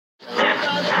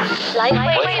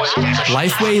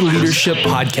Lifeway Leadership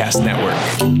Podcast Network.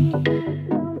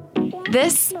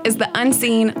 This is the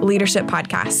Unseen Leadership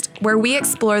Podcast, where we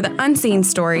explore the unseen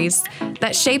stories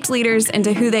that shaped leaders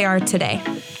into who they are today.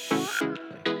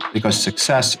 Because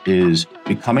success is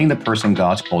becoming the person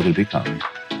God's called you to become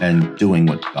and doing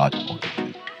what God called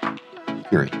you to do.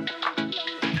 Period.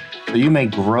 So you may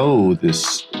grow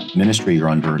this ministry you're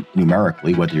under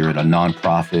numerically, whether you're at a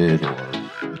nonprofit or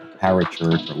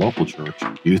parachurch or local church,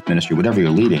 youth ministry, whatever you're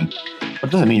leading, but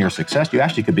it doesn't mean you're a success. You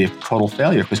actually could be a total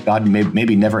failure because God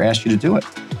maybe never asked you to do it.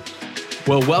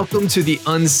 Well, welcome to the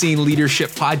Unseen Leadership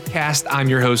Podcast. I'm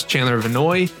your host, Chandler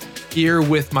Vanoy, here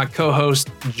with my co-host,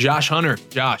 Josh Hunter.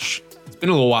 Josh, it's been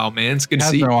a little while, man. It's good to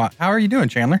see you. How are you doing,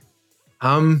 Chandler?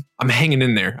 I'm hanging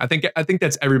in there. I think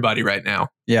that's everybody right now.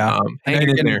 Yeah,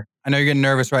 hanging in there. I know you're getting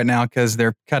nervous right now because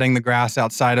they're cutting the grass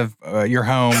outside of your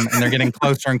home and they're getting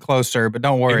closer and closer, but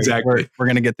don't worry. Exactly. We're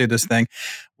going to get through this thing.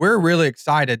 We're really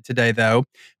excited today, though,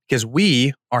 because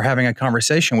we are having a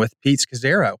conversation with Pete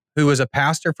Scazzero, who was a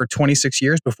pastor for 26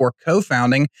 years before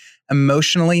co-founding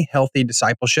Emotionally Healthy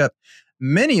Discipleship.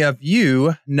 Many of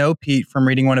you know Pete from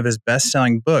reading one of his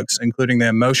best-selling books, including The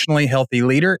Emotionally Healthy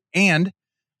Leader and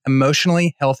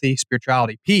Emotionally Healthy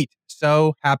Spirituality. Pete,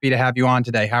 so happy to have you on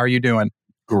today. How are you doing?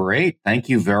 Great. Thank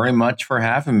you very much for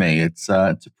having me. It's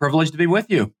a privilege to be with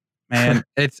you. Man,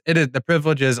 it is the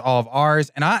privilege is all of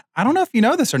ours. And I don't know if you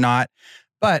know this or not,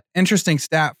 but interesting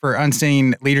stat for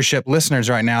Unseen Leadership listeners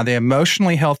right now, The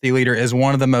Emotionally Healthy Leader is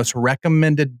one of the most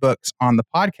recommended books on the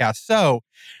podcast. So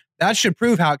that should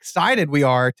prove how excited we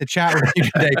are to chat with you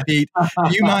today, Pete.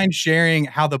 Do you mind sharing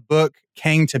how the book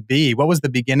came to be? What was the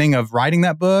beginning of writing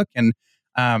that book? And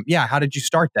how did you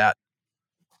start that?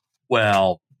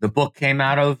 Well, the book came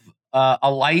out of a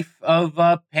life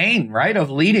of pain, right? Of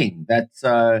leading. That's,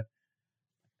 I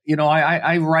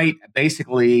write,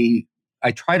 basically,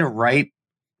 I try to write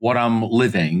what I'm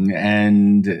living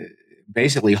and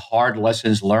basically hard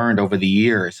lessons learned over the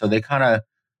years. So the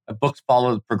books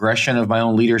follow the progression of my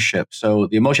own leadership. So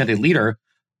the Emotionally Healthy Leader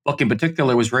book in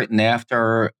particular was written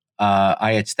after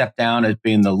I had stepped down as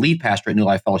being the lead pastor at New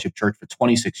Life Fellowship Church for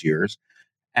 26 years.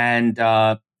 And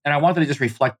I wanted to just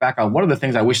reflect back on what are the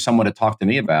things I wish someone had talked to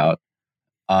me about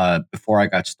before I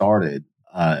got started.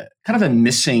 Kind of the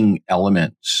missing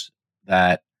elements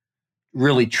that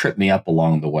really tripped me up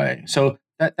along the way. So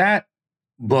that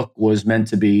book was meant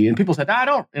to be, and people said,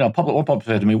 one publisher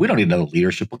said to me, we don't need another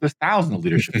leadership book. There's thousands of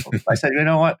leadership books. I said, you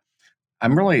know what?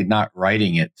 I'm really not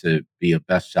writing it to be a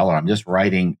bestseller. I'm just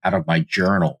writing out of my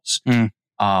journals.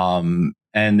 And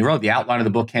really the outline of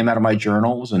the book came out of my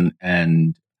journals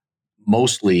and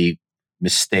mostly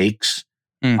mistakes,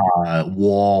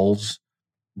 walls,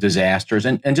 disasters,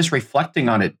 and just reflecting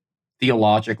on it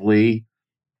theologically,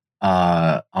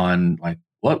 on like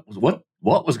what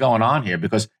was going on here.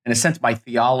 Because in a sense, my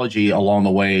theology along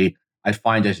the way, I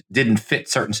find it didn't fit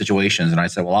certain situations, and I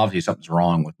said, well, obviously something's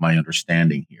wrong with my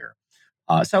understanding here.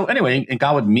 So anyway, and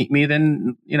God would meet me.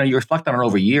 Then you reflect on it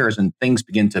over years, and things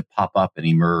begin to pop up and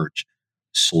emerge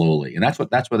slowly, and that's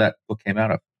where that book came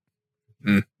out of.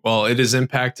 Well, it has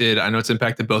impacted, I know it's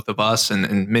impacted both of us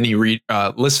and many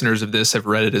listeners of this have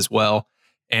read it as well.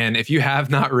 And if you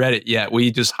have not read it yet, we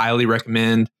just highly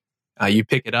recommend you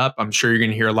pick it up. I'm sure you're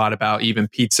going to hear a lot about even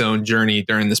Pete's own journey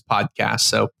during this podcast.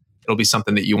 So it'll be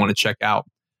something that you want to check out.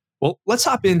 Well, let's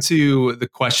hop into the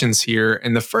questions here.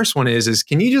 And the first one is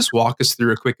can you just walk us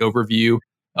through a quick overview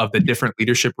of the different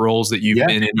leadership roles that you've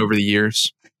been in over the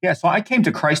years? Yeah. So I came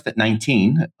to Christ at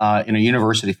 19 in a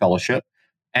university fellowship.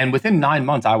 And within 9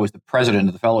 months, I was the president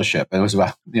of the fellowship. It was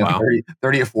about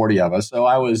 30 or 40 of us. So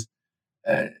I was,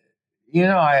 I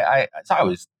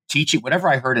was teaching whatever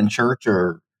I heard in church,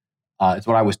 or it's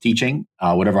what I was teaching.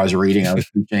 Whatever I was reading, I was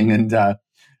teaching. And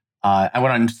I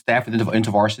went on staff at the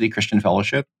InterVarsity Christian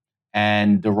Fellowship,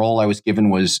 and the role I was given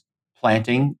was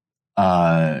planting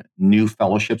new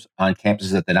fellowships on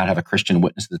campuses that did not have a Christian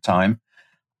witness at the time.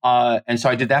 And so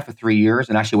I did that for 3 years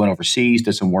and actually went overseas,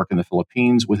 did some work in the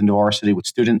Philippines with InterVarsity with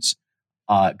students,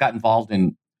 got involved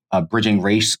in bridging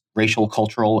racial,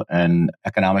 cultural, and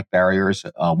economic barriers.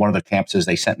 One of the campuses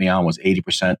they sent me on was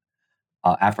 80%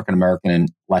 African-American and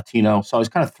Latino. So I was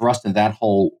kind of thrust in that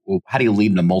whole, how do you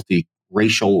lead in a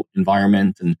multi-racial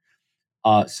environment? And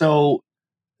so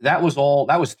that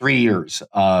was 3 years,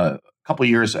 a couple of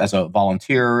years as a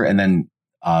volunteer, and then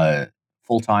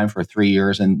full-time for 3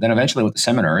 years, and then eventually went to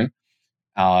seminary.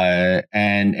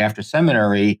 And after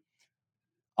seminary,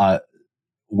 I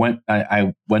went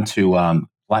to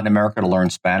Latin America to learn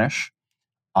Spanish.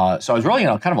 So I was really in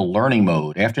kind of a learning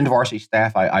mode. After InterVarsity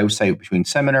staff, I would say between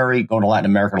seminary, going to Latin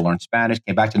America to learn Spanish,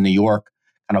 came back to New York,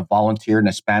 kind of volunteered in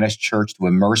a Spanish church to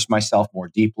immerse myself more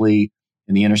deeply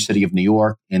in the inner city of New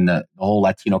York, in the whole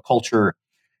Latino culture.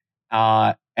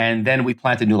 And then we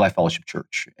planted New Life Fellowship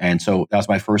Church. And so that was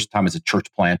my first time as a church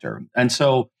planter. And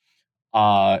so,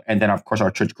 and then of course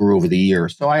our church grew over the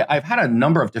years. So I've had a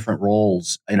number of different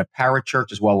roles in a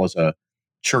parachurch as well as a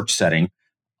church setting.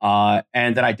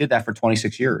 And then I did that for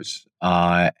 26 years.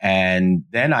 And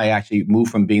then I actually moved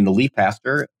from being the lead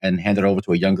pastor and handed over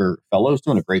to a younger fellow who's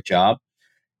doing a great job.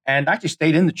 And I actually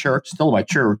stayed in the church, still my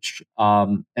church.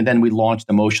 And then we launched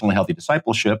Emotionally Healthy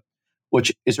Discipleship,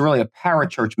 which is really a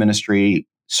parachurch ministry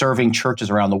serving churches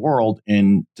around the world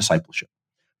in discipleship.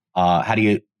 How do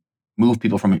you move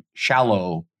people from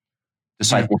shallow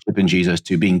discipleship in Jesus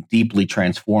to being deeply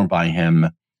transformed by him,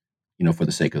 for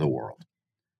the sake of the world?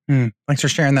 Thanks for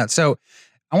sharing that. So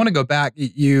I want to go back.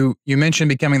 You mentioned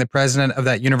becoming the president of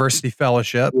that university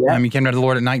fellowship. Yeah. You came to the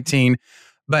Lord at 19,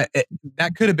 but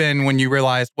that could have been when you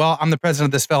realized, well, I'm the president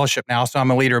of this fellowship now, so I'm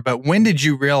a leader. But when did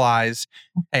you realize,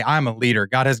 hey, I'm a leader?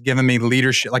 God has given me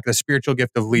leadership, like the spiritual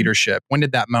gift of leadership. When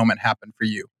did that moment happen for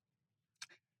you?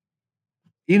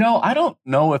 I don't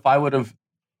know if I would have.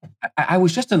 I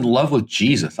was just in love with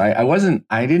Jesus. I was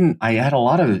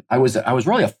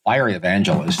really a fiery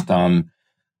evangelist.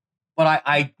 But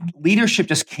leadership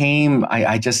just came.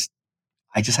 I just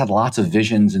had lots of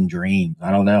visions and dreams.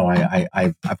 I don't know.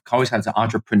 I've always had an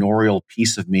entrepreneurial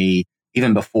piece of me,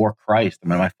 even before Christ. I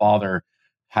mean, my father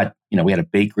had, we had a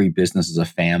bakery business as a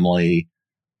family.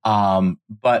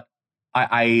 But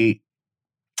I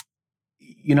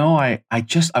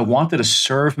wanted to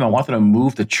serve him. I wanted to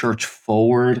move the church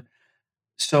forward.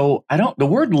 So the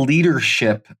word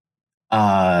leadership,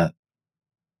 I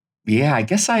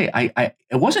guess it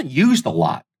wasn't used a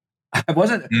lot. I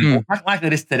wasn't not like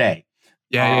it is today.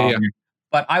 Yeah.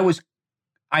 But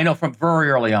I know from very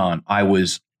early on,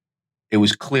 it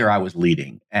was clear I was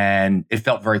leading, and it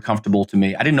felt very comfortable to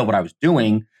me. I didn't know what I was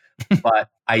doing, but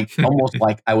I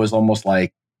was almost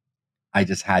like I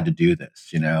just had to do this,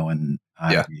 and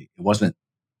it wasn't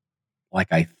like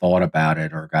I thought about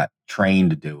it or got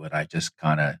trained to do it. I just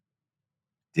kind of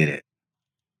did it.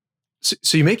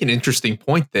 So you make an interesting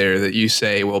point there that you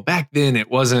say, well, back then it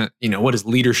wasn't, what does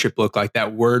leadership look like?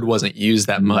 That word wasn't used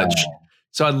that much. No.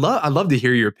 So I'd love to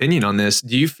hear your opinion on this.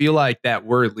 Do you feel like that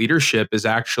word leadership is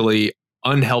actually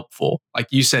unhelpful? Like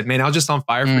you said, man, I was just on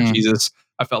fire for Jesus.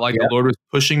 I felt like the Lord was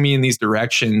pushing me in these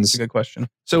directions. That's a good question.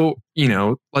 So,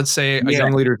 let's say a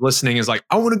young leader listening is like,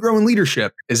 I want to grow in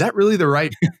leadership. Is that really the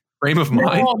right frame of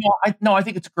mind? No, I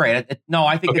think it's great. I think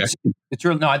it's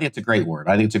real. No, I think it's a great word.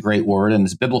 I think it's a great word, and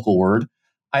it's a biblical word.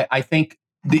 I think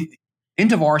the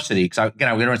InterVarsity,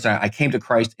 because I came to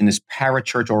Christ in this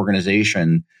parachurch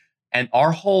organization, and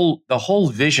the whole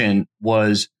vision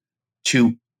was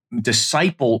to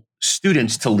disciple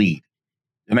students to lead.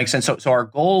 It makes sense. So our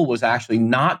goal was actually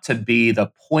not to be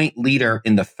the point leader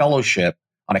in the fellowship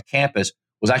on a campus,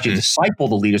 was actually disciple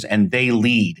the leaders and they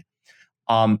lead.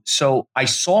 So I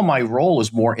saw my role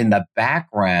as more in the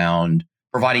background,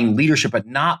 providing leadership, but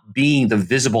not being the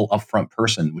visible upfront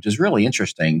person, which is really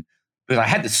interesting because I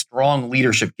had this strong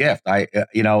leadership gift. But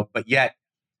yet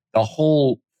the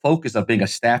whole focus of being a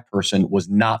staff person was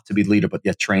not to be leader, but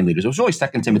yet train leaders. It was really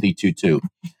 2 Timothy 2:2.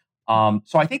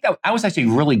 So I think that was actually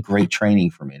really great training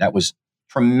for me. That was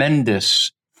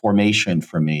tremendous formation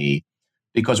for me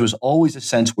because it was always a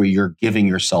sense where you're giving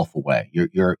yourself away.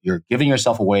 You're giving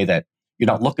yourself away, that you're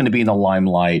not looking to be in the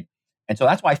limelight. And so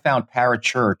that's why I found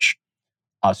parachurch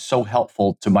so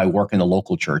helpful to my work in the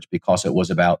local church, because it was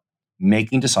about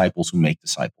making disciples who make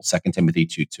disciples, 2 Timothy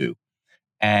 2:2.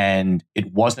 And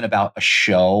it wasn't about a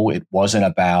show. It wasn't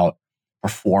about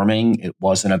performing. It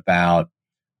wasn't about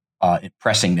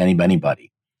impressing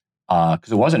anybody,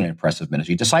 because it wasn't an impressive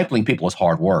ministry. Discipling people is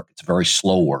hard work. It's very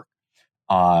slow work.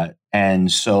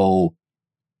 And so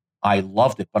I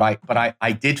loved it, but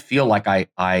I did feel like I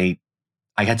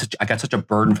got such a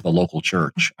burden for the local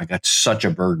church. I got such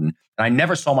a burden, and I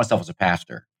never saw myself as a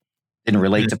pastor. Didn't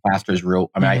relate to pastors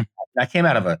real. I mean, I came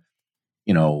out of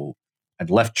I'd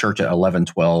left church at 11,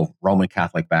 12, Roman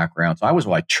Catholic background. So I was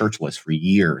like churchless for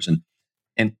years, and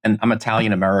I'm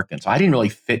Italian American. So I didn't really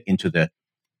fit into the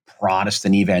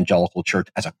Protestant evangelical church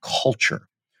as a culture.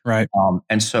 Right.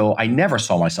 And so I never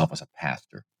saw myself as a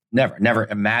pastor. Never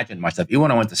imagined myself. Even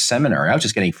when I went to seminary, I was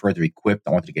just getting further equipped. I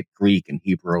wanted to get Greek and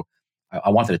Hebrew. I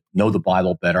wanted to know the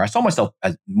Bible better. I saw myself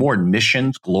as more in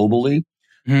missions globally,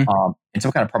 in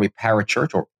some kind of probably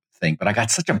parachurch thing. But I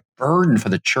got such a burden for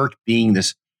the church being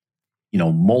this,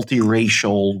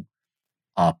 multiracial,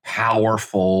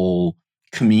 powerful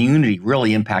community,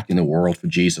 really impacting the world for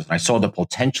Jesus. And I saw the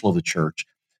potential of the church,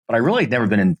 but I really had never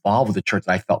been involved with the church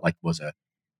that I felt like was a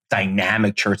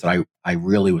dynamic church that I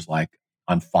really was like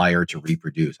on fire to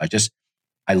reproduce.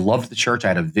 I loved the church. I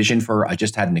had a vision for, I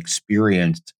just hadn't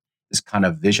experienced this kind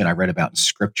of vision I read about in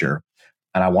scripture,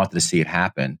 and I wanted to see it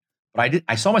happen. But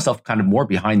I saw myself kind of more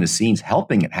behind the scenes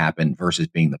helping it happen versus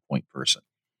being the point person.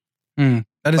 That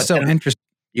is But so then- interesting.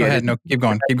 Go Yeah, ahead. No, keep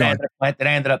going. Keep going. That I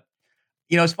ended up,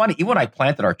 it's funny. Even when I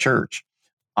planted our church,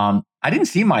 I didn't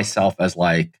see myself as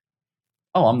like,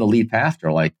 oh, I'm the lead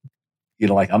pastor. Like,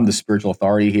 like I'm the spiritual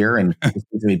authority here, and it's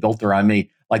going to be built around me.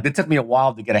 Like, it took me a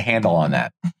while to get a handle on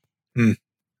that.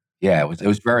 Yeah, it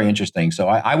was very interesting. So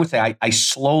I would say I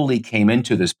slowly came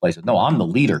into this place of, no, I'm the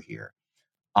leader here,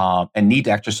 and need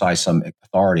to exercise some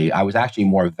authority. I was actually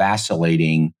more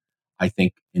vacillating, I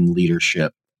think, in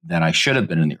leadership than I should have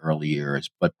been in the early years.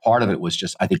 But part of it was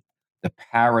just, I think, the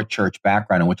parachurch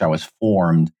background in which I was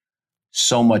formed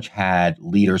so much had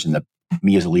leaders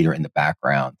me as a leader in the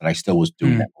background that I still was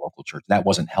doing that local church. That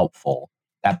wasn't helpful.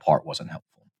 That part wasn't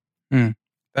helpful.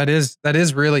 That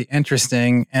is really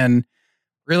interesting. And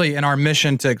really in our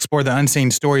mission to explore the unseen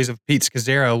stories of Pete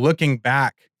Scazzero, looking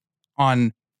back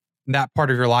on that part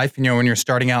of your life, when you're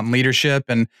starting out in leadership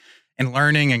and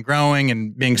learning and growing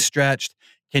and being stretched,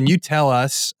 can you tell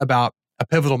us about a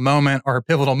pivotal moment or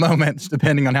pivotal moments,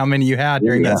 depending on how many you had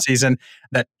during that season,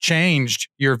 that changed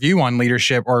your view on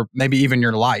leadership or maybe even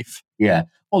your life? Yeah.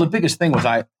 Well, the biggest thing was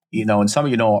and some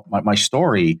of you know my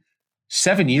story,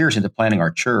 7 years into planning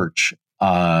our church,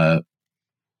 I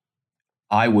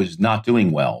was not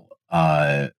doing well. On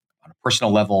a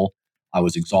personal level, I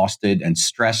was exhausted and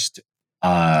stressed.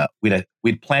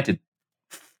 We'd planted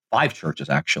 5 churches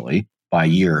actually by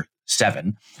year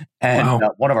 7. And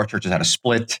one of our churches had a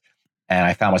split, and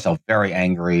I found myself very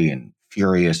angry and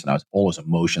furious, and I was all those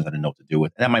emotions I didn't know what to do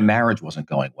with. And then my marriage wasn't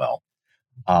going well.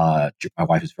 My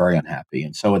wife is very unhappy.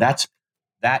 And so I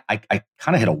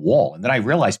kind of hit a wall. And then I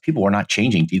realized people were not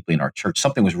changing deeply in our church.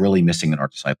 Something was really missing in our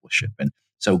discipleship. And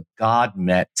so God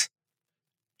met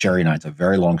Jerry and I. It's a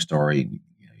very long story. You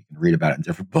can read about it in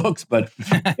different books, but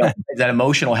that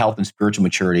emotional health and spiritual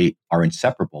maturity are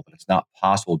inseparable, but it's not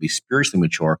possible to be spiritually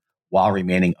mature while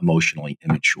remaining emotionally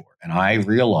immature. And I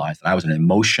realized that I was an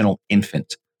emotional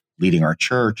infant leading our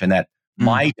church, and that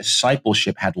my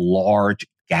discipleship had large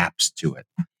gaps to it.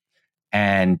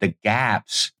 And the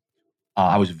gaps,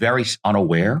 I was very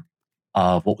unaware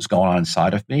of what was going on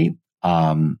inside of me.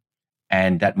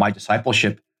 And that my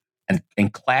discipleship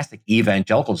and classic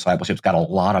evangelical discipleship's got a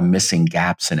lot of missing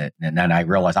gaps in it. And then I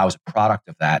realized I was a product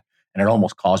of that, and it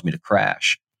almost caused me to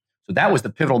crash. So that was the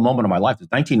pivotal moment of my life. It was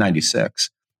 1996,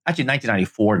 actually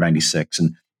 1994 to 96.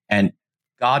 And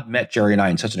God met Jerry and I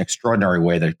in such an extraordinary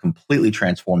way that it completely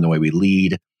transformed the way we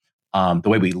lead, the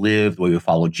way we live, the way we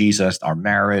follow Jesus, our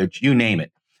marriage, you name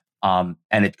it. And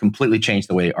it completely changed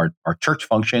the way our church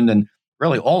functioned. And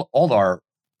really all our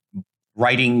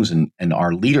writings and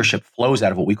our leadership flows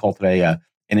out of what we call today an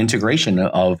integration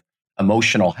of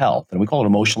emotional health. And we call it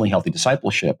emotionally healthy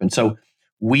discipleship. And so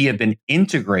we have been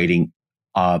integrating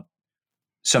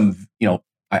some,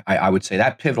 I would say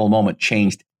that pivotal moment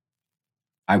changed.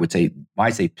 When I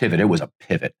say pivot, it was a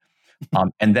pivot.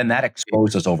 And then that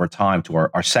exposed us over time to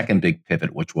our second big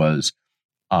pivot, which was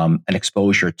an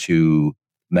exposure to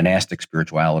monastic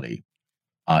spirituality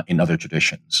in other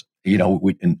traditions. We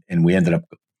ended up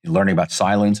learning about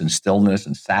silence and stillness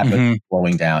and Sabbath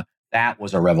slowing down. That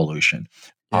was a revolution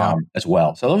as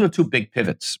well. So those are 2 big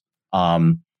pivots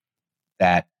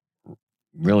that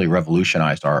really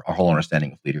revolutionized our whole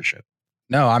understanding of leadership.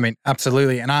 No, I mean,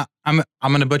 absolutely. And I'm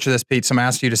going to butcher this, Pete, so I'm going to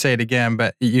ask you to say it again,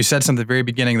 but you said something at the very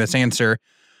beginning of this answer.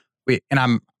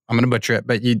 I'm going to butcher it,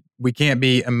 but we can't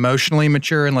be emotionally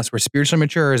mature unless we're spiritually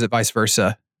mature, or is it vice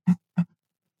versa?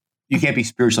 You can't be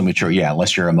spiritually mature,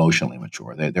 unless you're emotionally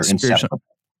mature. They're inseparable.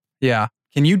 Yeah.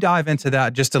 Can you dive into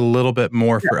that just a little bit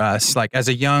more for us? Like as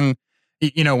a young,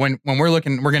 when we're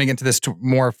looking, we're going to get into this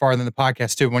more farther in the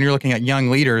podcast too. When you're looking at young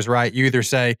leaders, right? You either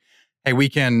say, hey, we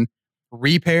can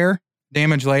repair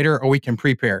damage later, or we can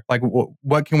prepare. Like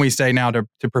what can we say now to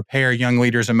prepare young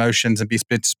leaders' emotions and be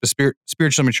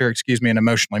spiritually mature, and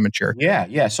emotionally mature?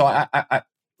 Yeah. So I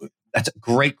that's a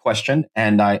great question.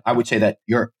 And I would say that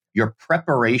your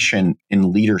preparation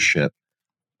in leadership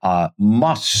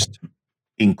must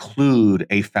include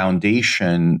a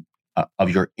foundation of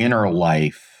your inner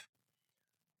life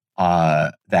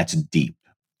that's deep.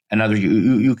 In other words,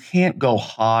 you can't go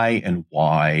high and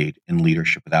wide in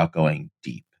leadership without going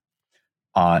deep.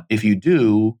 If you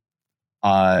do,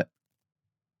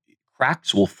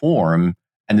 cracks will form,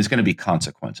 and there's going to be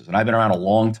consequences. And I've been around a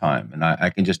long time, and I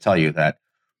can just tell you that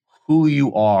who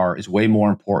you are is way more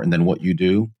important than what you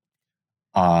do.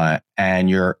 And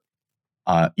your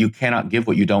You cannot give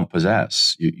what you don't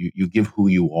possess. You give who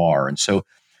you are. And so,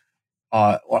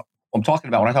 what I'm talking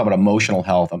about when I talk about emotional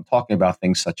health, I'm talking about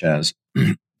things such as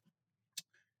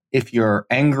if you're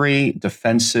angry,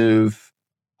 defensive,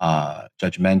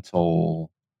 judgmental,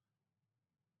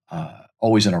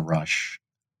 always in a rush,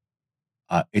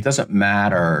 it doesn't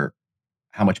matter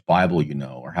how much Bible you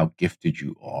know or how gifted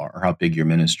you are or how big your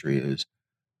ministry is.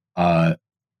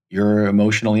 You're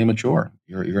emotionally immature.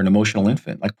 You're an emotional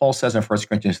infant. Like Paul says in 1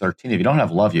 Corinthians 13, if you don't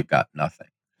have love, you've got nothing.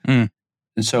 Mm.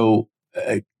 And so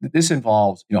this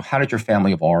involves, how did your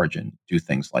family of origin do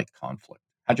things like conflict?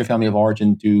 How'd your family of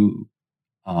origin do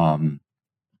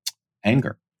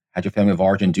anger? How'd your family of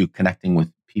origin do connecting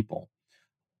with people?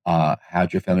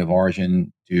 How'd your family of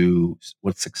origin do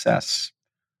with success?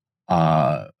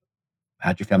 How'd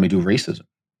your family do racism?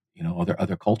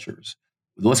 Other cultures.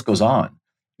 The list goes on.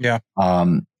 Yeah.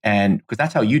 And because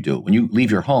that's how you do it. When you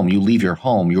leave your home,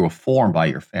 you were formed by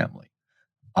your family.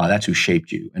 That's who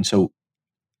shaped you. And so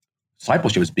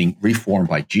discipleship is being reformed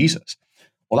by Jesus.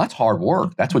 Well, that's hard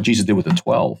work. That's what Jesus did with the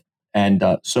 12. And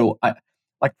so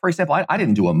for example, I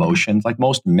didn't do emotions like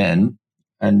most men.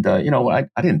 And, I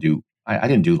didn't do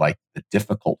like the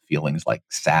difficult feelings like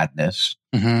sadness,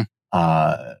 Mm-hmm.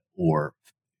 or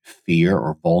fear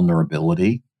or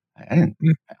vulnerability. I didn't,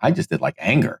 I just did like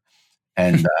anger.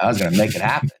 And I was going to make it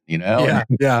happen, Yeah.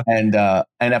 And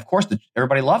of course,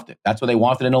 everybody loved it. That's what they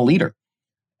wanted in a leader.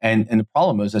 And the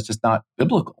problem is, it's just not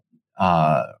biblical.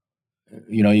 I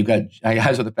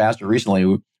was with a pastor recently.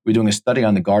 We were doing a study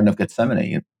on the Garden of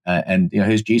Gethsemane, and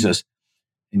here's Jesus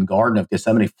in Garden of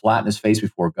Gethsemane, flat in his face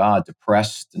before God,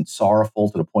 depressed and sorrowful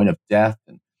to the point of death,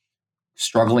 and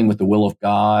struggling with the will of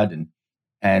God, and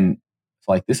it's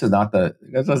like, this is not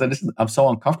I'm so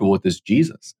uncomfortable with this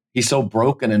Jesus. He's so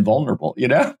broken and vulnerable,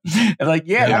 And like,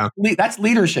 that's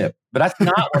leadership, but that's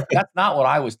not what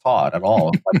I was taught at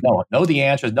all. Like, no, know the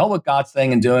answers, know what God's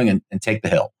saying and doing, and take the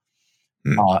hill.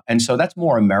 And so that's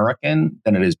more American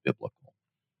than it is biblical.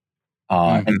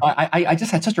 And I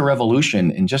just had such a revolution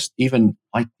in just even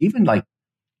like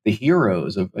the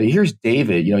heroes of, here's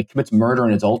David, he commits murder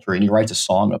and adultery, and he writes a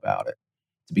song about it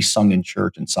to be sung in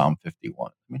church in Psalm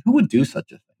 51. I mean, who would do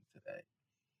such a thing today?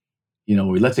 He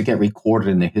lets it get recorded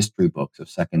in the history books of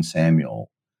 2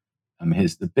 Samuel.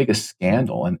 The biggest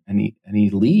scandal, and he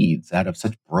leads out of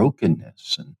such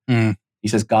brokenness. And he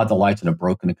says, God delights in a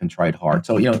broken and contrite heart.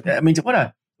 So, what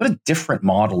a different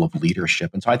model of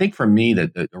leadership. And so I think for me,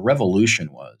 that the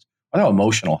revolution was,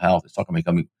 emotional health is talking about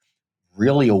becoming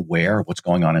really aware of what's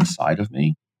going on inside of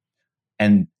me,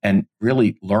 and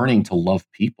really learning to love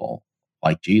people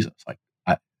like Jesus. Like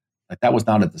that was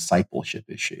not a discipleship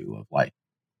issue of like,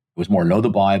 it was more know the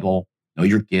Bible, know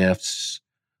your gifts,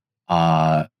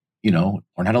 learn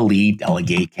how to lead,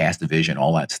 delegate, cast a vision,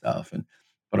 all that stuff.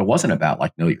 But it wasn't about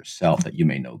like know yourself that you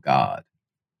may know God.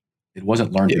 It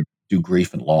wasn't learn to do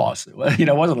grief and loss. It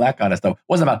wasn't that kind of stuff. It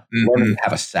wasn't about learning to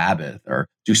have a Sabbath or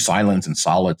do silence and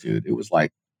solitude. It was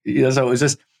like, so it was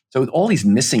just, so with all these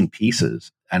missing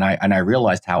pieces, and I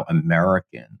realized how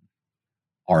American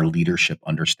our leadership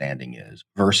understanding is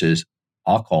versus,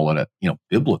 I'll call it a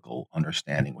biblical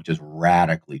understanding, which is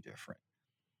radically different.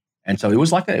 And so it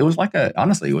was like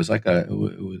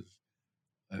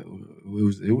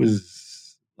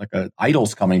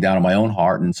idols coming down on my own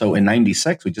heart. And so in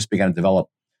 '96, we just began to develop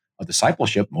a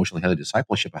discipleship, emotionally healthy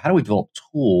discipleship. But how do we develop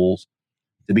tools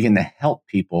to begin to help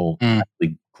people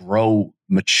actually grow,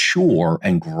 mature,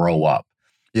 and grow up?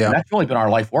 Yeah, and that's really been our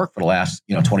life work for the last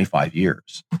 25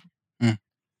 years.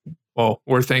 Well,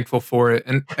 we're thankful for it.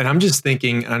 And I'm just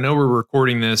thinking, I know we're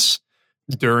recording this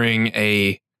during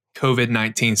a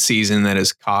COVID-19 season that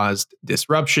has caused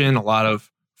disruption, a lot of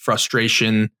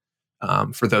frustration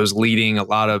for those leading, a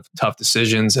lot of tough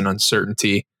decisions and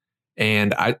uncertainty.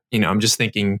 And I'm just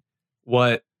thinking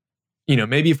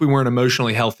maybe if we weren't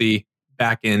emotionally healthy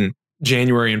back in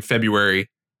January and February,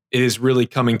 it is really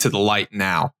coming to the light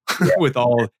now. With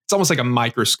it's almost like a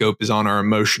microscope is on our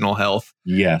emotional health.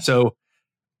 Yeah. So,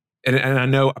 and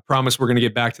I promise we're going to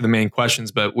get back to the main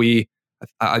questions, but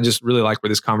I just really like where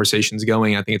this conversation is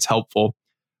going. I think it's helpful.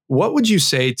 What would you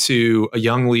say to a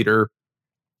young leader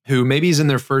who maybe is in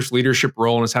their first leadership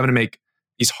role and is having to make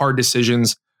these hard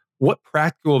decisions? What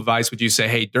practical advice would you say,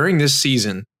 hey, during this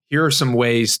season, here are some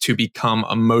ways to become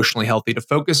emotionally healthy, to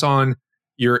focus on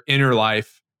your inner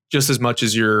life just as much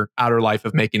as your outer life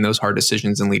of making those hard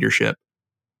decisions in leadership?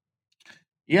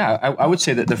 Yeah, I would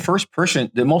say that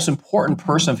the most important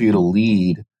person for you to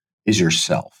lead is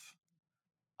yourself.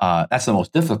 That's the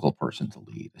most difficult person to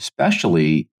lead,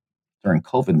 especially during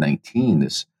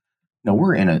COVID-19.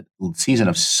 We're in a season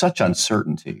of such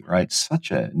uncertainty, right?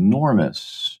 Such an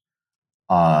enormous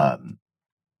um,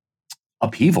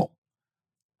 upheaval.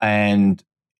 And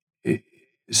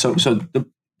so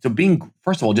being,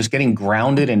 first of all, just getting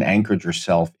grounded and anchored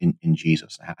yourself in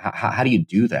Jesus. How do you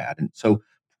do that? And so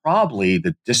probably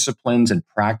the disciplines and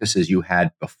practices you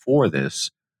had before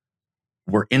this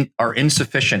are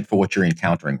insufficient for what you're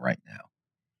encountering right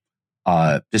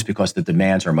now, just because the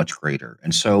demands are much greater.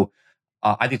 And so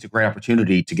I think it's a great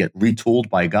opportunity to get retooled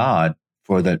by God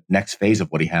for the next phase of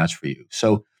what He has for you.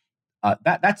 So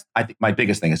that's, I think, my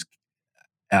biggest thing is,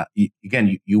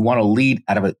 you want to lead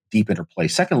out of a deep inner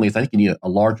place. Secondly, is I think you need a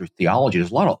larger theology.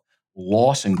 There's a lot of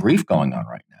loss and grief going on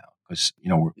right now because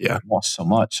we've lost so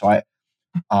much.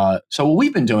 So what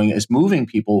we've been doing is moving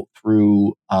people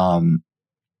through some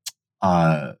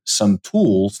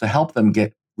tools to help them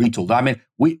get retooled. I mean,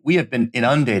 we have been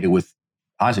inundated with,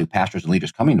 honestly, pastors and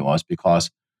leaders coming to us because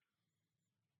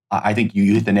I think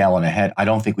you hit the nail on the head. I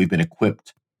don't think we've been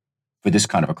equipped for this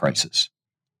kind of a crisis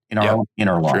in our own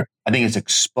inner life. I think it's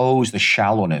exposed the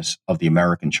shallowness of the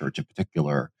American church in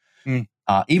particular.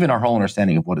 Even our whole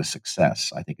understanding of what is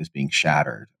success, I think, is being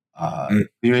shattered. If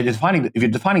you're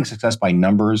defining success by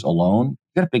numbers alone,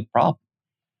 you got a big problem.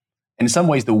 And in some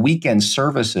ways, the weekend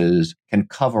services can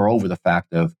cover over the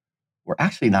fact of we're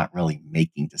actually not really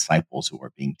making disciples who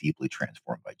are being deeply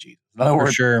transformed by Jesus. In other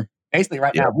words, basically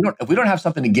right now, if we don't have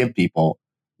something to give people,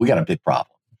 we got a big problem.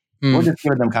 We're just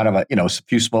giving them kind of a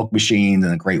few smoke machines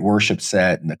and a great worship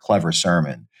set and a clever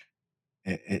sermon.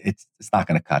 It's not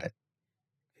going to cut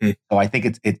it. So I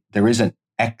think there is an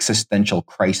existential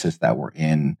crisis that we're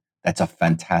in. That's a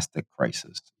fantastic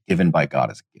crisis given by God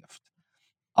as a gift,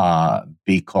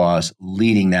 because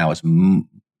leading now is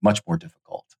much more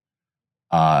difficult,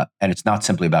 and it's not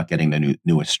simply about getting the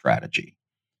newest strategy.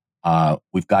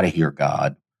 We've got to hear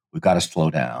God. We've got to slow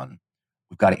down.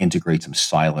 We've got to integrate some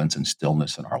silence and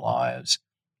stillness in our lives.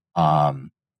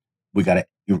 We got to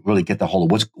really get the whole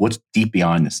of what's deep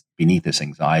beneath this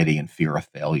anxiety and fear of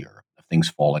failure, of things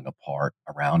falling apart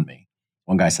around me.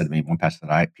 One guy said to me, one pastor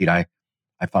said, Pete,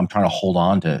 I'm trying to hold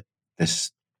on to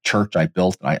this church I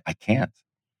built, and I can't.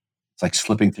 It's like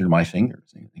slipping through my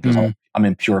fingers. He goes, I'm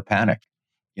in pure panic,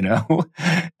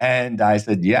 And I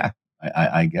said, yeah,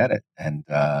 I get it. And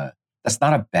that's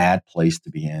not a bad place to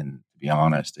be in, to be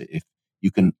honest. If you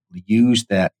can use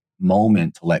that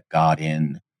moment to let God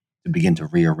in, to begin to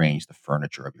rearrange the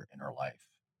furniture of your inner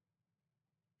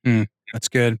life. That's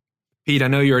good. Pete, I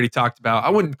know you already talked about, I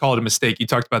wouldn't call it a mistake. You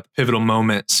talked about the pivotal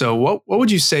moment. So what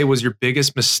would you say was your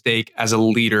biggest mistake as a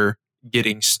leader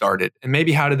getting started? And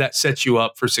maybe how did that set you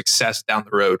up for success down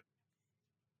the road?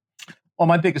 Well,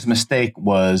 my biggest mistake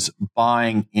was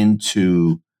buying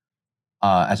into,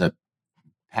 as a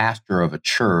pastor of a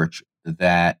church,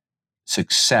 that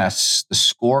success, the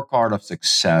scorecard of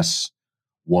success,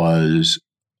 was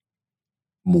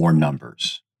more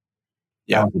numbers.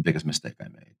 That was the biggest mistake I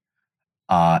made.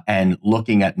 And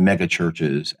looking at mega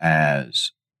churches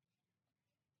as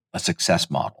a success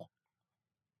model.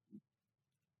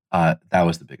 That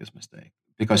was the biggest mistake,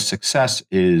 because success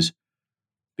is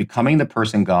becoming the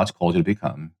person God's called you to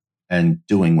become and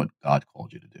doing what God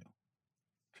called you to do,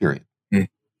 period.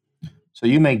 So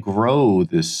you may grow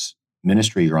this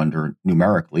ministry you're under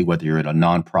numerically, whether you're at a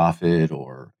nonprofit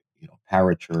or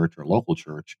parachurch or local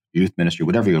church, youth ministry,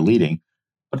 whatever you're leading,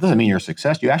 but it doesn't mean you're a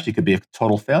success. You actually could be a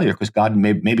total failure because God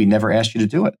maybe never asked you to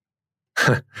do it.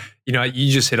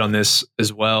 You just hit on this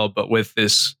as well, but with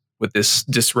this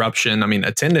disruption, I mean,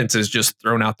 attendance is just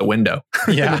thrown out the window.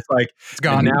 Yeah, it's like it's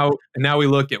gone. And now we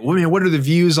look at, what are the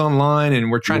views online,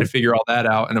 and we're trying to figure all that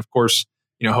out. And of course,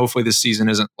 hopefully this season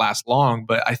doesn't last long,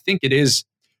 but I think it is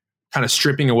kind of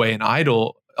stripping away an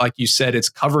idol. Like you said, it's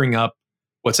covering up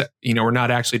we're not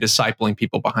actually discipling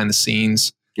people behind the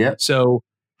scenes. Yeah. So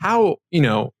how,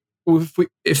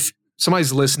 if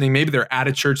somebody's listening, maybe they're at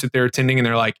a church that they're attending and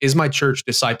they're like, is my church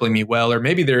discipling me well? Or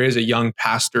maybe there is a young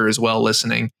pastor as well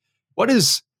listening. What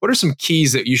are some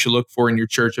keys that you should look for in your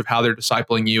church of how they're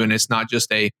discipling you? And it's not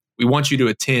just we want you to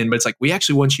attend, but it's like, we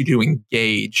actually want you to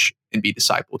engage and be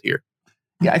discipled here.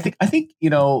 Yeah, I think,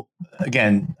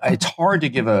 again, it's hard to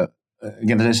give as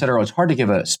I said earlier, it's hard to give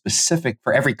a specific,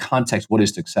 for every context, what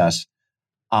is success.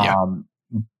 So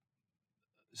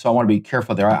I want to be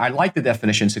careful there. I like the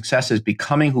definition. Success is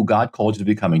becoming who God called you to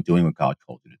becoming, doing what God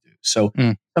called you to do. So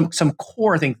some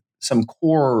core,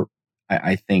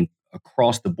 I think,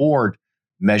 across the board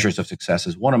measures of success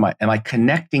is am I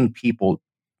connecting people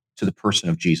to the person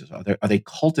of Jesus? Are they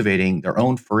cultivating their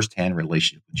own firsthand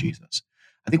relationship with Jesus?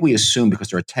 I think we assume because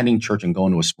they're attending church and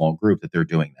going to a small group that they're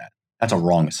doing that. That's a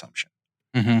wrong assumption.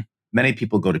 Many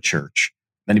people go to church.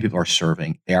 Many people are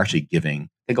serving. They're actually giving.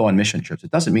 they go on mission trips,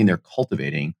 it doesn't mean they're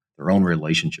cultivating their own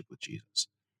relationship with Jesus. It's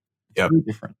Yep. very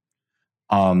different.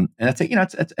 And that's it.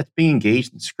 It's being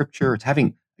engaged in Scripture. It's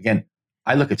having, again,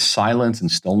 I look at silence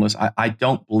and stillness. I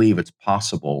don't believe it's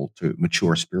possible to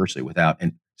mature spiritually without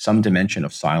some dimension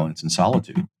of silence and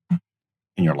solitude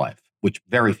in your life, which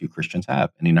very few Christians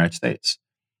have in the United States.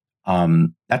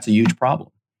 That's a huge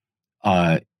problem.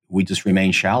 We just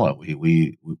remain shallow.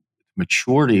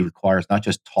 Maturity requires not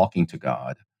just talking to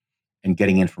God and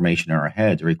getting information in our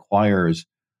heads. It requires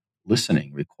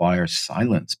listening, requires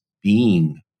silence,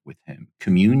 being with Him,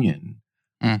 communion,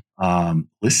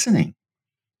 listening.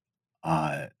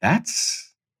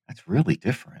 That's really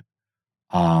different.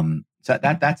 So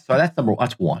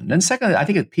that's one. Then secondly, I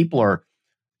think that people are,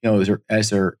 they're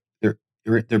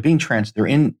being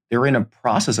they're in a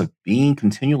process of being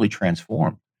continually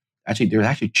transformed. Actually, there's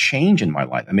actually change in my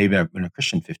life. And maybe I've been a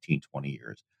Christian 15, 20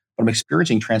 years, but I'm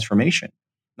experiencing transformation.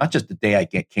 Not just the day I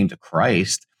came to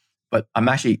Christ, but I'm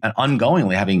actually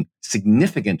ongoingly having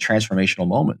significant transformational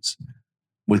moments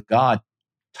with God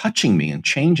touching me and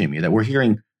changing me, that we're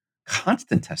hearing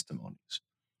constant testimonies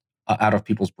out of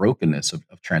people's brokenness of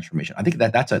transformation. I think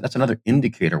that's another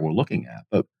indicator we're looking at.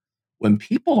 But when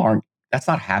that's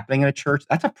not happening in a church,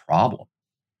 that's a problem.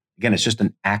 Again, it's just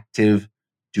an active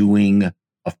doing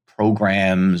of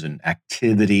programs and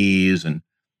activities, and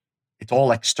it's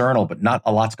all external, but not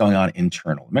a lot's going on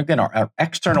internal. Again, our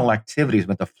external activities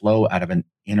meant to flow out of an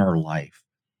inner life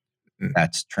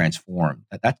that's transformed.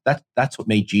 That's what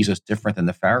made Jesus different than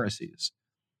the Pharisees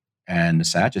and the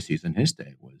Sadducees in his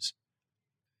day.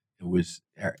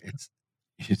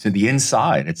 It's in the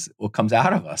inside. It's what comes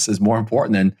out of us is more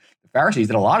important than the Pharisees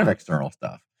did a lot of external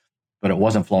stuff, but it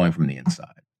wasn't flowing from the inside.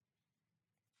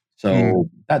 So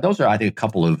those are, I think, a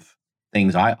couple of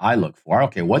things I look for. I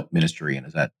don't care what ministry and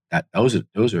is that those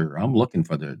are I'm looking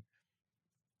for the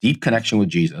deep connection with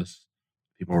Jesus.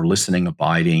 People are listening,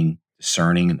 abiding,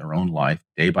 discerning in their own life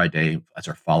day by day as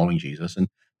they're following Jesus. And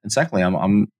secondly,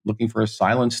 I'm looking for a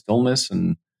silent stillness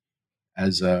and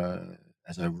as a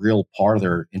real part of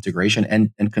their integration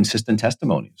and consistent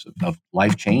testimonies of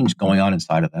life change going on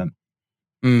inside of them.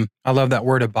 I love that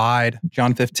word abide.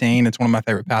 John 15. It's one of my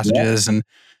favorite passages. Yeah.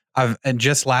 And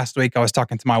just last week I was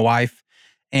talking to my wife,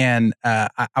 and I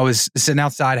was sitting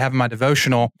outside having my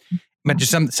devotional, but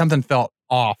just something felt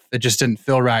off. It just didn't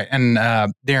feel right. And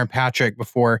Darren Patrick,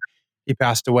 before he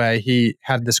passed away, he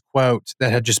had this quote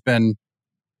that had just been,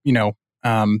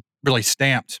 really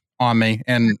stamped on me,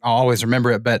 and I'll always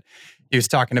remember it. But he was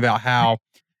talking about how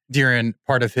during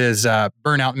part of his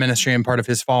burnout ministry and part of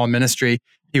his fallen ministry,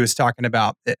 he was talking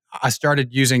about that I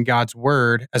started using God's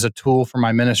word as a tool for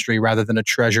my ministry rather than a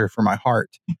treasure for my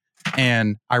heart.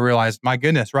 And I realized, my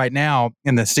goodness, right now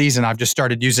in the season, I've just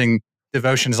started using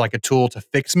devotion as like a tool to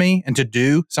fix me and to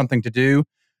do something to do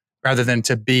rather than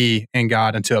to be in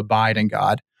God and to abide in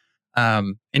God.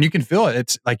 And you can feel it.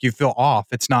 It's like you feel off.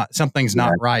 It's not, something's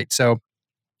not right. So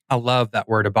I love that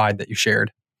word abide that you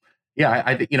shared. Yeah,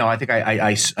 I think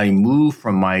I move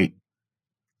from my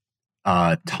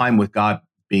time with God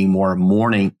being more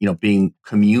morning, being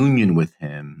communion with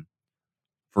Him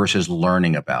versus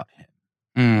learning about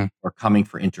Him or coming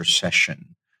for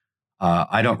intercession.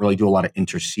 I don't really do a lot of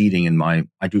interceding in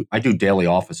I do daily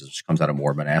offices, which comes out of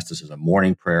more monasticism,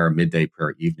 morning prayer, midday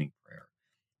prayer, evening prayer.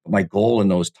 But my goal in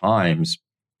those times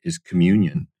is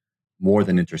communion more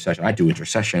than intercession. I do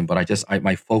intercession, but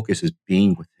my focus is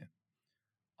being with Him.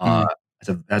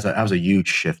 That was a huge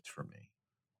shift for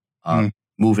me.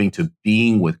 Moving to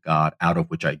being with God, out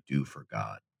of which I do for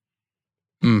God.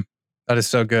 That is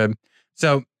so good.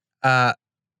 So,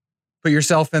 put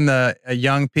yourself in the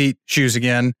young Pete shoes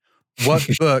again. What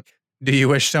book do you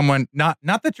wish someone, not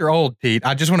that you're old, Pete,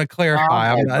 I just want to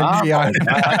clarify. I'm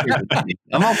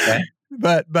okay.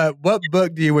 But what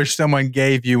book do you wish someone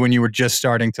gave you when you were just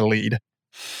starting to lead?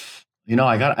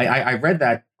 I read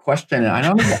that question, and I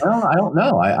don't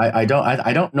know.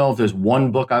 I don't know if there's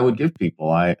one book I would give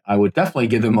people. I would definitely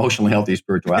give them Emotionally Healthy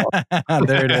Spirituality.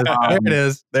 There it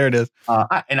is. There it is.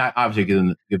 And I obviously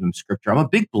give them Scripture. I'm a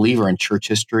big believer in church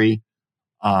history.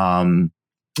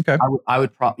 Okay. I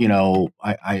would probably,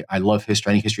 I love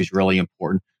history. I think history is really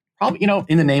important. Probably,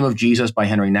 In the Name of Jesus by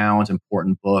Henry Nouwen's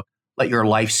important book. Let Your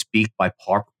Life Speak by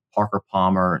Parker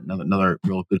Palmer, another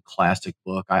real good classic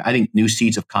book. I think New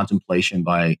Seeds of Contemplation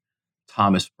by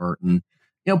Thomas Merton.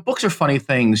 Books are funny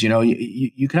things.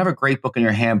 You can have a great book in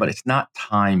your hand, but it's not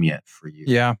time yet for you.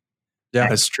 Yeah,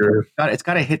 that's true. It's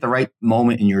got to hit the right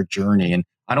moment in your journey. And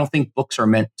I don't think books are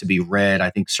meant to be read. I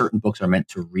think certain books are meant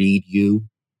to read you,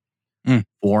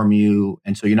 form you.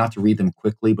 And so you're not to read them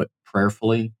quickly, but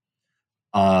prayerfully.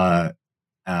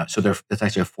 So it's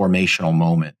actually a formational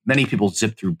moment. Many people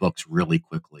zip through books really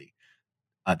quickly.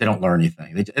 They don't learn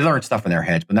anything. They learn stuff in their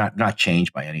heads, but not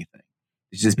changed by anything.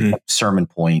 It's just sermon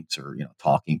points or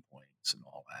talking points and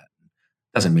all that.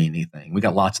 It doesn't mean anything. We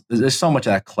got there's so much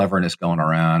of that cleverness going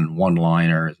around,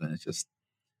 one-liners, and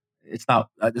it's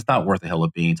not worth a hill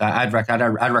of beans. I'd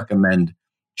recommend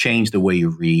change the way you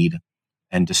read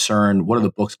and discern what are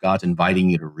the books God's inviting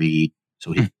you to read,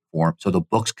 so so the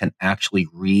books can actually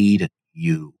read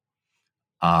you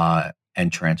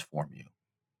and transform you.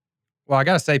 Well, I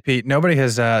got to say, Pete, nobody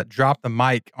has dropped the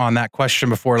mic on that question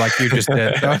before like you just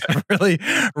did. That was a really,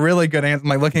 really good answer. I'm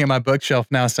like looking at my bookshelf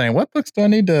now saying, what books do I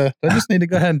just need to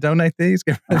go ahead and donate these?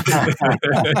 I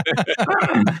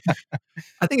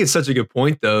think it's such a good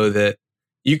point, though, that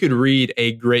you could read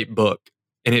a great book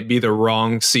and it be the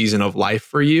wrong season of life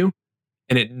for you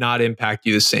and it not impact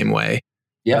you the same way.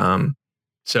 Yeah.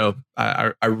 So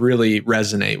I really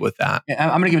resonate with that. I'm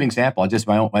going to give an example. Just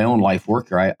my own life work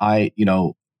here.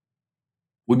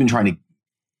 We've been trying to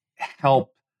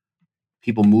help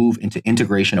people move into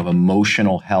integration of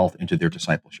emotional health into their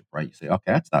discipleship, right? You say,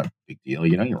 okay, that's not a big deal.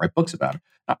 You write books about it.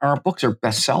 Our books are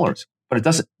bestsellers, but it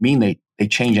doesn't mean they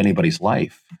change anybody's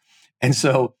life. And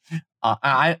so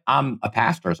I'm a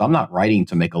pastor, so I'm not writing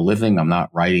to make a living. I'm not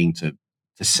writing to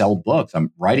sell books.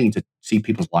 I'm writing to see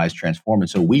people's lives transform. And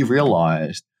so we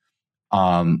realized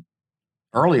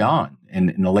early on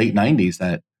in the late 90s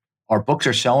that our books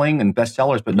are selling and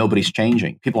bestsellers, but nobody's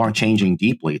changing. People aren't changing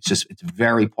deeply. It's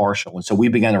very partial. And so we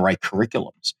began to write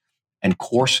curriculums and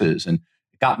courses, and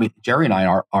it got me. Jerry and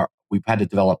I we've had to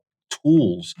develop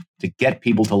tools to get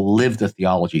people to live the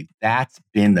theology. That's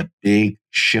been the big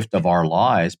shift of our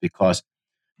lives because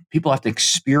people have to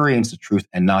experience the truth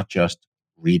and not just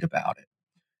read about it.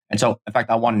 And so, in fact,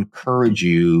 I want to encourage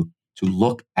you to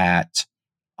look at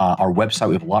our website.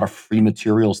 We have a lot of free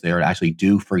materials there to actually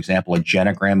do, for example, a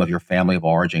genogram of your family of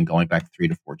origin going back 3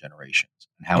 to 4 generations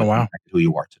and how it impacted who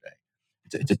you are today.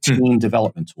 It's a team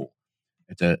development tool.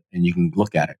 And you can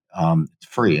look at it. It's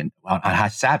free. And on how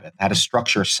to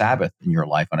structure Sabbath in your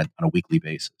life on a weekly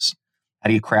basis. How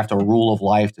do you craft a rule of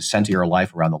life to center your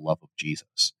life around the love of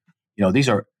Jesus? These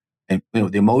are the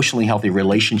emotionally healthy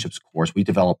relationships course. We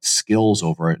developed skills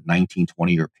over a 19,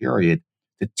 20-year period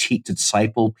to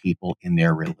disciple people in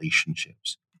their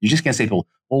relationships. You just can't say to people,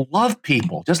 well, love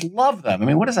people, just love them. I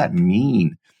mean, what does that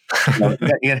mean?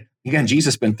 Again,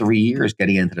 Jesus spent 3 years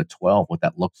getting into the 12, what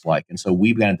that looks like. And so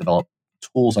we began to develop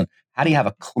tools on how do you have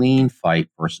a clean fight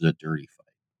versus a dirty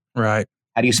fight? Right.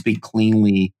 How do you speak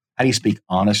cleanly? How do you speak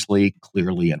honestly,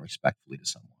 clearly, and respectfully to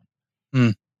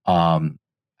someone?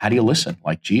 How do you listen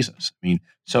like Jesus? I mean,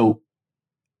 so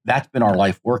that's been our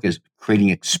life work, is creating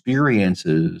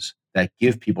experiences that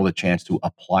give people the chance to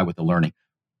apply what they're learning.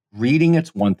 Reading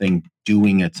it's one thing,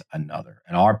 doing it's another.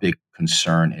 And our big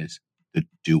concern is the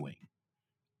doing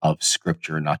of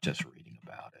Scripture, not just reading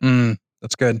about it.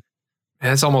 That's good.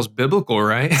 And it's almost biblical,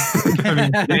 right?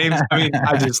 James,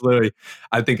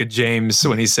 I think of James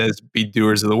when he says, be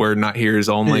doers of the word, not hearers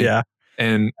only. Yeah.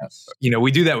 And,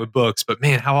 we do that with books, but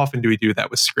man, how often do we do that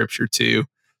with Scripture too?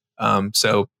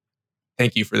 So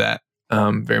thank you for that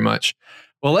very much.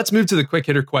 Well, let's move to the quick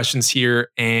hitter questions here,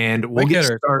 and we'll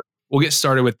get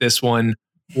started with this one.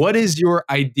 What is your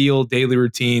ideal daily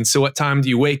routine? So what time do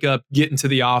you wake up, get into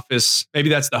the office? Maybe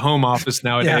that's the home office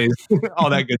nowadays,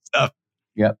 all that good stuff.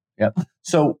 Yep.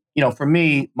 So, for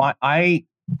me, I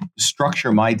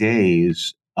structure my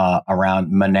days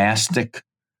around monastic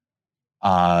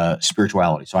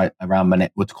spirituality. So around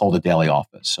what's called a daily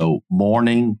office. So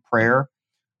morning prayer,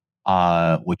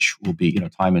 which will be,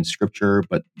 time in Scripture,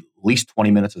 but at least 20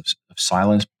 minutes of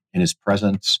silence in His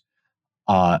presence.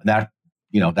 That's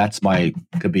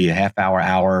could be a half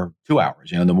hour, 2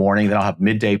 hours, in the morning. Then I'll have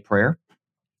midday prayer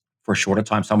for a shorter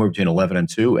time, somewhere between 11 and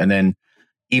 2, and then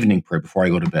evening prayer before I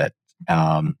go to bed,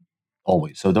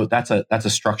 always. So that's a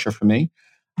structure for me.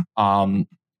 And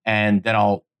then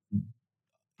I'll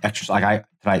exercise.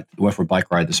 I went for a bike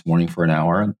ride this morning for an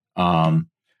hour. And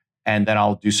then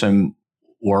I'll do some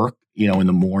work, in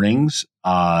the mornings.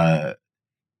 And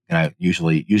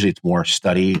usually it's more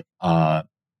study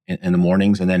in the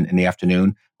mornings, and then in the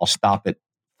afternoon I'll stop at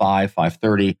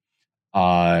 5:30,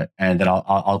 and then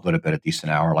I'll go to bed a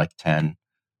decent hour, like 10.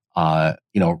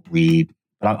 Read.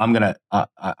 But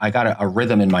I got a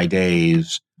rhythm in my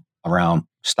days around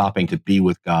stopping to be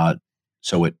with God,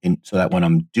 so that when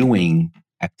I'm doing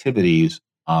activities,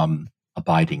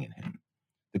 abiding in Him.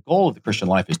 The goal of the Christian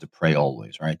life is to pray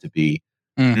always, right? To be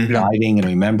guiding and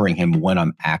remembering Him when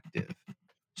I'm active.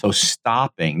 So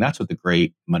stopping, that's what the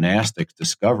great monastics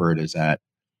discovered, is that,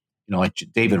 like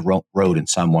David wrote in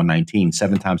Psalm 119,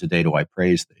 7 times a day do I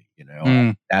praise thee.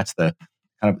 That's the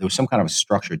there was some kind of a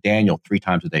structure. Daniel 3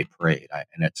 times a day prayed,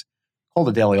 and it's called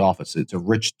the Daily Office. It's a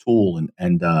rich tool,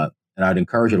 and I'd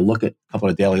encourage you to look at a couple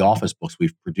of Daily Office books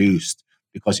we've produced,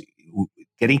 because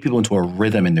getting people into a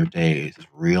rhythm in their days is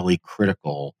really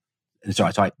critical. And so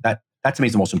that to me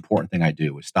is the most important thing I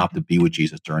do, is stop to be with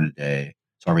Jesus during the day,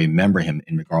 so I remember him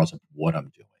in regards of what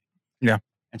I'm doing. Yeah.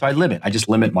 And so I just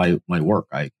limit my work.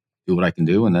 I do what I can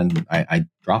do, and then I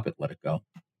drop it, let it go.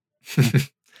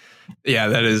 Yeah,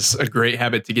 that is a great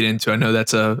habit to get into. I know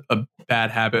that's a bad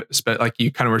habit, like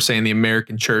you kind of were saying, the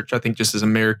American church. I think just as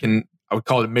American, I would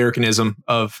call it Americanism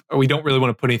of, we don't really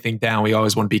want to put anything down. We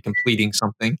always want to be completing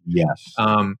something. Yes.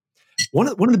 One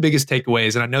of the biggest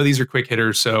takeaways, and I know these are quick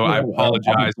hitters, so I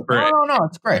apologize for no,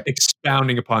 it's great.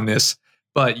 expounding upon this,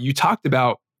 but you talked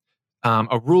about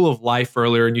a rule of life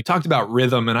earlier, and you talked about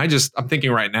rhythm. And I'm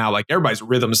thinking right now, like, everybody's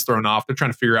rhythm is thrown off. They're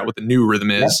trying to figure out what the new rhythm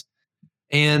is.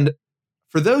 Yeah. And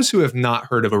for those who have not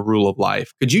heard of a rule of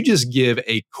life, could you just give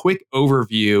a quick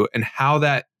overview and how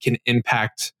that can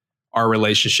impact our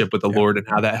relationship with the Lord, and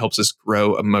how that helps us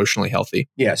grow emotionally healthy?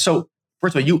 Yeah. So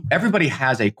first of all, everybody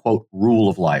has a, quote, rule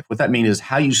of life. What that means is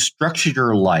how you structure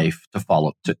your life to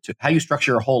follow, to how you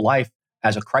structure your whole life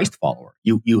as a Christ follower.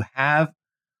 You have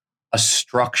a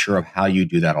structure of how you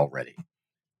do that already.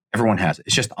 Everyone has it.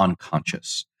 It's just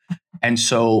unconscious. And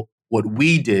so what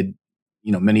we did,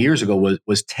 many years ago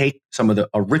was take some of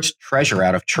a rich treasure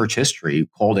out of church history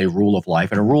called a rule of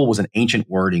life. And a rule was an ancient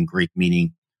word in Greek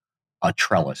meaning a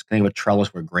trellis. Think of a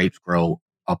trellis where grapes grow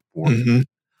upward,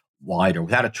 wider.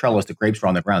 Without a trellis, the grapes are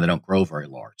on the ground. They don't grow very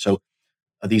large. So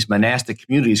these monastic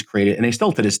communities created, and they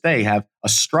still to this day have a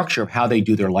structure of how they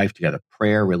do their life together: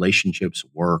 prayer, relationships,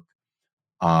 work,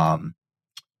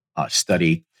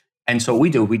 study. And so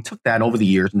what we took that over the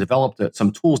years and developed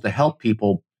some tools to help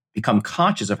people become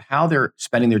conscious of how they're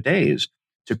spending their days,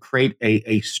 to create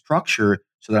a structure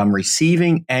so that I'm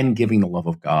receiving and giving the love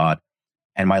of God.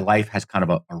 And my life has kind of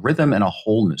a rhythm and a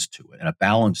wholeness to it and a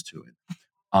balance to it.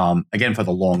 Again, for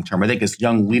the long term, I think as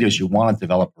young leaders, you want to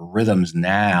develop rhythms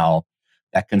now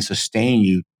that can sustain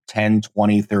you 10,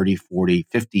 20, 30, 40,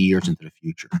 50 years into the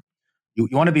future. You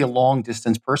want to be a long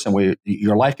distance person where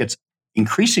your life gets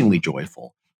increasingly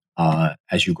joyful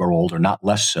as you grow older, not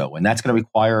less so. And that's going to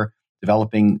require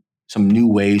developing some new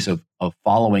ways of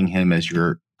following him as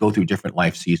you go through different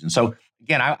life seasons. So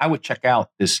again, I would check out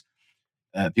this.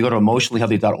 If you go to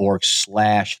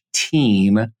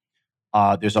emotionallyhealthy.org/team,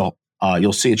 there's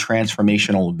you'll see a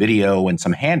transformational video and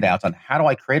some handouts on how do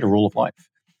I create a rule of life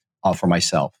for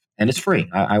myself. And it's free.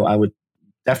 I would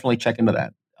definitely check into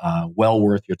that. Well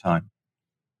worth your time.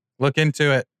 Look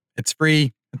into it. It's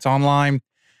free. It's online.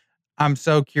 I'm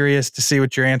so curious to see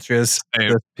what your answer is,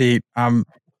 Pete. I'm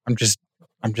just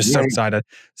so excited.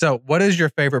 So, what is your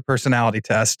favorite personality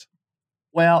test?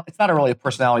 Well, it's not really a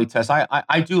personality test.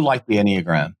 I do like the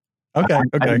Enneagram. Okay. I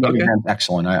think Enneagram's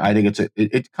excellent. I think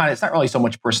it's not really so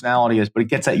much personality but it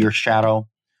gets at your shadow.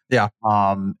 Yeah.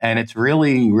 And it's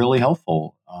really, really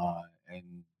helpful.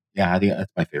 And yeah, I think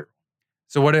that's my favorite.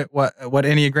 So what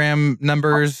Enneagram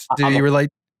numbers do you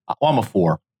relate? Well, I'm a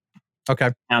 4.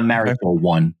 Okay. I'm married to a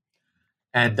 1.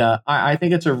 And I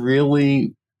think it's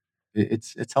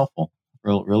it's helpful.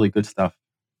 Really good stuff.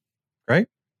 Great.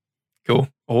 Cool.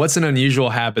 Well, what's an unusual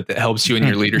habit that helps you in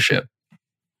your leadership?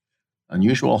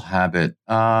 Unusual habit.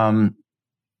 I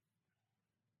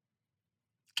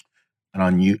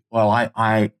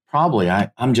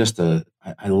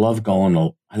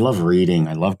love reading.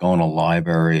 I love going to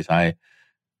libraries. I'm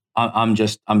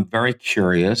very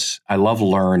curious. I love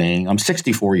learning. I'm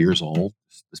 64 years old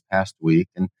this past week,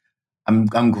 and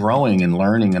I'm growing and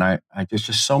learning, and there's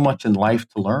just so much in life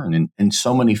to learn in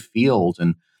so many fields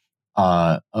and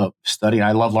of study.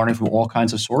 I love learning from all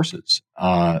kinds of sources.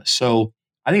 So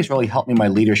I think it's really helped me in my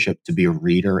leadership to be a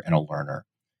reader and a learner.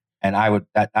 And I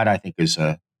think is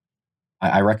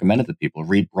I recommend it to people.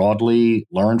 Read broadly,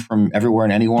 learn from everywhere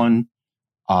and anyone,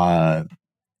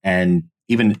 and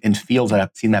even in fields that I've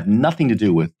seen that have nothing to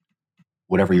do with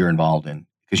whatever you're involved in,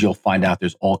 because you'll find out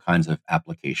there's all kinds of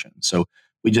applications. So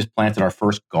we just planted our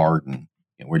first garden.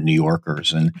 We're New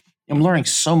Yorkers, and I'm learning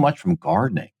so much from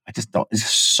gardening. It's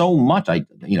so much.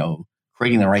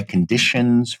 Creating the right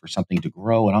conditions for something to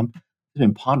grow, and I've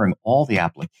been pondering all the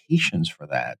applications for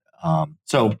that.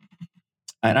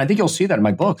 And I think you'll see that in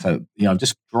my books. I'm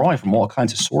just drawing from all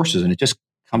kinds of sources, and it just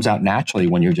comes out naturally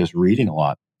when you're just reading a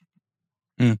lot.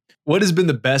 What has been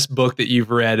the best book that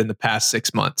you've read in the past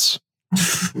 6 months?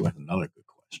 That's another good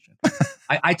question.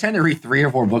 I tend to read 3 or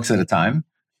 4 books at a time.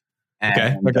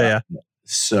 Okay.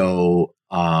 So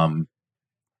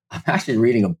I'm actually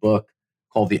reading a book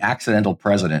called The Accidental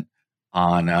President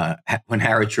on when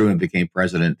Harry Truman became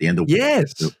president at the end of World War II.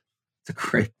 It's a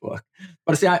great book.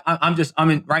 But see, I just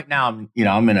finished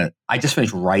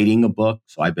writing a book.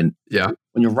 So when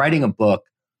you're writing a book,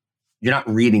 you're not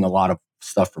reading a lot of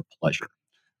stuff for pleasure.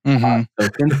 So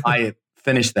since I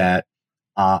finished that,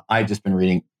 I've just been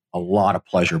reading a lot of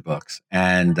pleasure books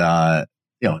and,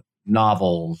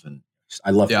 novels, and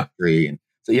I love history. And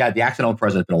so, The Accidental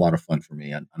President has been a lot of fun for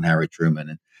me on Harry Truman.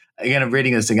 And again, I'm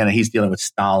reading this again, he's dealing with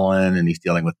Stalin and he's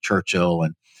dealing with Churchill.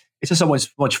 And it's just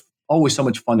always so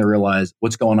much fun to realize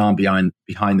what's going on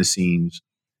behind the scenes.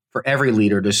 For every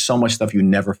leader, there's so much stuff you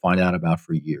never find out about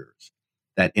for years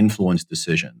that influence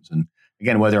decisions. And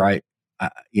again, whether whether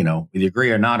you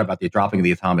agree or not about the dropping of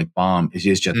the atomic bomb, is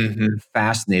just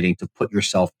fascinating to put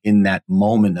yourself in that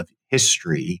moment of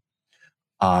history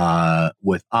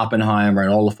with Oppenheimer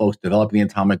and all the folks developing the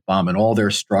atomic bomb and all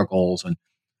their struggles. And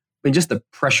just the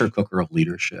pressure cooker of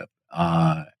leadership.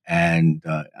 So I've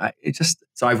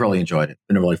really enjoyed it. It's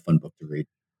been a really fun book to read.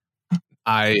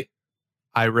 I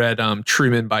read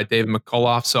Truman by David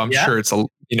McCullough, so I'm sure it's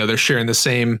they're sharing the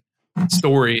same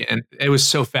story, and it was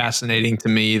so fascinating to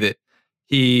me that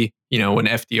he, when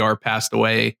FDR passed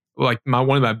away, like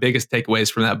one of my biggest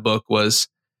takeaways from that book was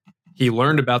he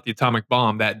learned about the atomic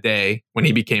bomb that day when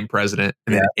he became president,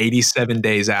 and then 87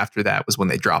 days after that was when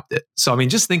they dropped it. So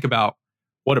just think about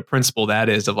what a principle that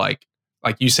is of like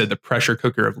you said, the pressure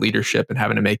cooker of leadership and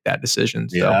having to make that decision.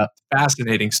 So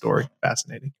fascinating story.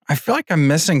 Fascinating. I feel like I'm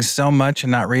missing so much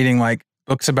and not reading like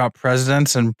books about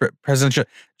presidents and presidential.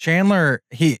 Chandler,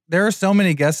 there are so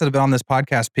many guests that have been on this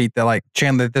podcast, Pete, that like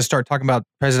Chandler, they start talking about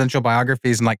presidential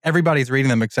biographies and like everybody's reading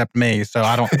them except me. So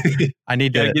I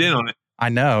need to get in on it. I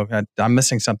know I'm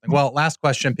missing something. Well, last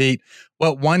question, Pete.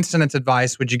 What one sentence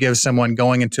advice would you give someone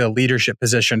going into a leadership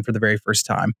position for the very first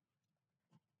time?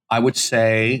 I would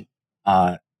say,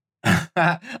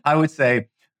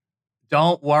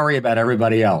 don't worry about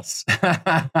everybody else.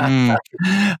 I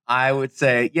would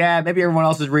say, maybe everyone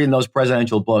else is reading those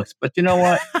presidential books, but you know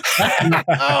what?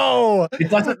 It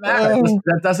doesn't matter.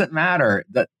 That doesn't matter.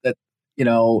 That it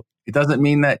doesn't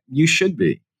mean that you should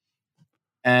be.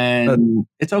 And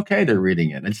it's okay they're reading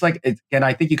it. It's like, again,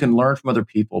 I think you can learn from other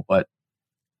people, but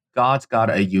God's got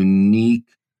a unique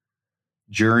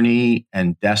journey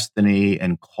and destiny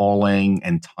and calling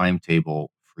and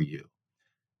timetable for you.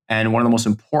 And one of the most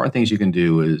important things you can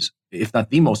do is, if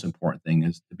not the most important thing,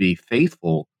 is to be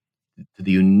faithful to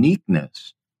the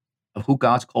uniqueness of who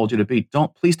God's called you to be.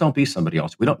 Please don't be somebody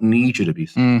else. We don't need you to be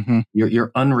somebody.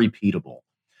 You're unrepeatable.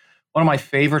 One of my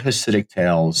favorite Hasidic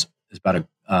tales is about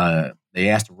they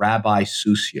asked Rabbi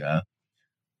Susia,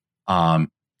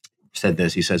 said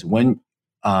this. He says, when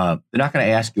they're not going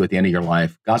to ask you at the end of your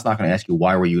life, God's not going to ask you,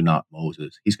 why were you not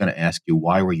Moses? He's going to ask you,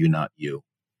 why were you not you?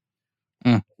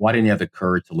 Why didn't you have the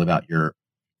courage to live out your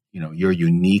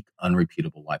unique,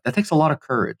 unrepeatable life? That takes a lot of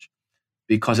courage,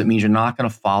 because it means you're not going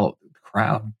to follow the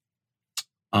crowd.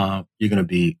 You're going to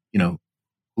be, who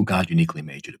God uniquely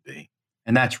made you to be.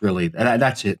 And that's really,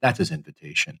 that's it. That's his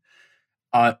invitation.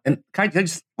 And can I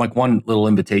just like one little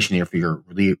invitation here for your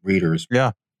readers?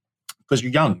 Yeah. Because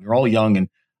you're young, you're all young. And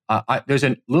there's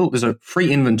a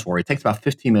free inventory. It takes about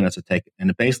 15 minutes to take. And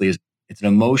it basically it's an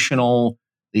emotionally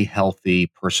healthy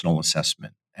personal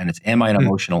assessment. And it's, am I an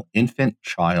emotional infant,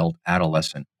 child,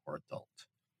 adolescent, or adult?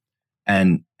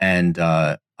 And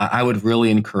I would really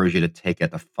encourage you to take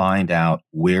it to find out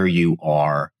where you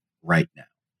are right now,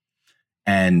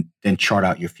 and then chart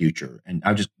out your future. And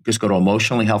I just go to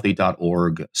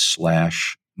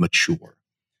emotionallyhealthy.org/mature.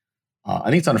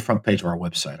 I think it's on the front page of our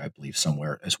website, I believe,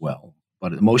 somewhere as well.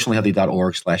 But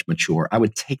emotionallyhealthy.org/mature. I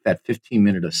would take that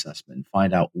 15-minute assessment and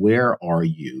find out, where are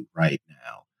you right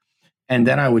now? And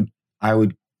then I would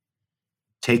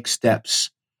take steps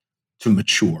to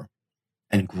mature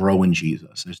and grow in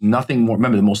Jesus. There's nothing more.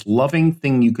 Remember, the most loving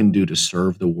thing you can do to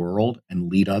serve the world and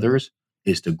lead others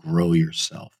is to grow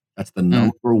yourself. That's the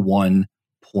number one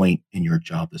point in your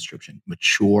job description.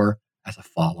 Mature as a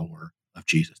follower of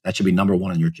Jesus. That should be number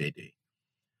one on your JD,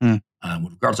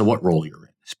 regardless of what role you're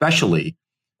in. Especially,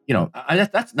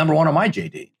 that's number one on my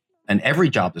JD and every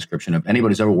job description of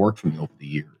anybody who's ever worked for me over the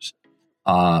years.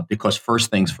 Because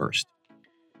first things first,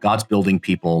 God's building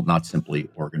people, not simply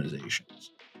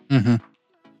organizations.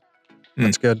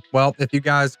 That's good. Well, if you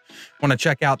guys want to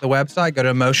check out the website, go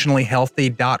to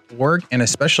emotionallyhealthy.org, and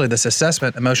especially this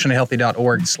assessment,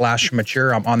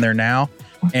 emotionallyhealthy.org/mature. I'm on there now,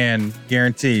 and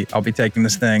guarantee I'll be taking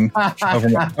this thing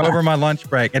over my lunch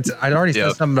break. I already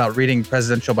said something about reading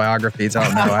presidential biographies. I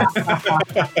don't know.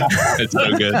 It's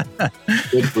so good.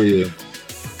 Good for you.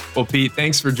 Well, Pete,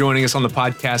 thanks for joining us on the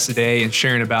podcast today and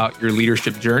sharing about your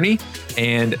leadership journey.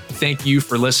 And thank you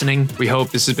for listening. We hope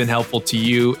this has been helpful to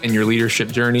you and your leadership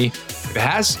journey. If it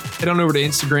has, head on over to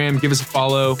Instagram, give us a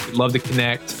follow. We'd love to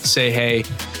connect, say hey.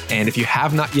 And if you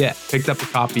have not yet picked up a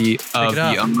copy of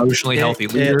The Emotionally Healthy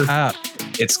Leader,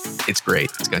 it's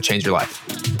great. It's going to change your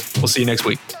life. We'll see you next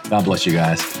week. God bless you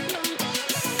guys.